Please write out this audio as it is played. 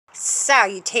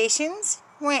Salutations.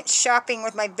 Went shopping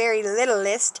with my very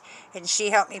littlest, and she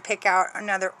helped me pick out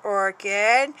another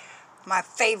orchid. My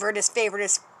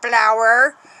favoriteest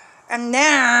flower. And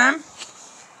then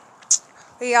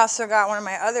we also got one of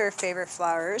my other favorite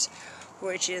flowers,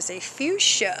 which is a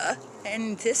fuchsia.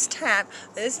 And this time,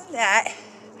 isn't that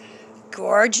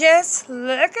gorgeous?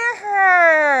 Look at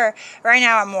her. Right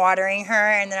now I'm watering her,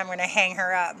 and then I'm going to hang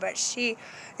her up. But she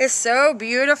is so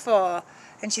beautiful.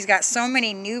 And she's got so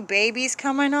many new babies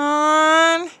coming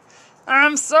on.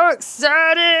 I'm so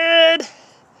excited.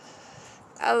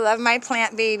 I love my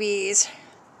plant babies.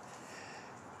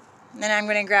 And then I'm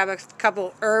going to grab a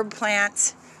couple herb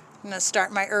plants. I'm going to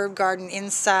start my herb garden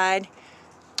inside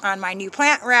on my new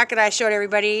plant rack that I showed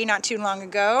everybody not too long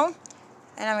ago.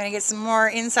 And I'm going to get some more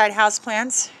inside house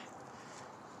plants.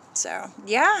 So,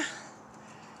 yeah.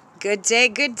 Good day,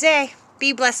 good day.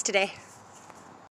 Be blessed today.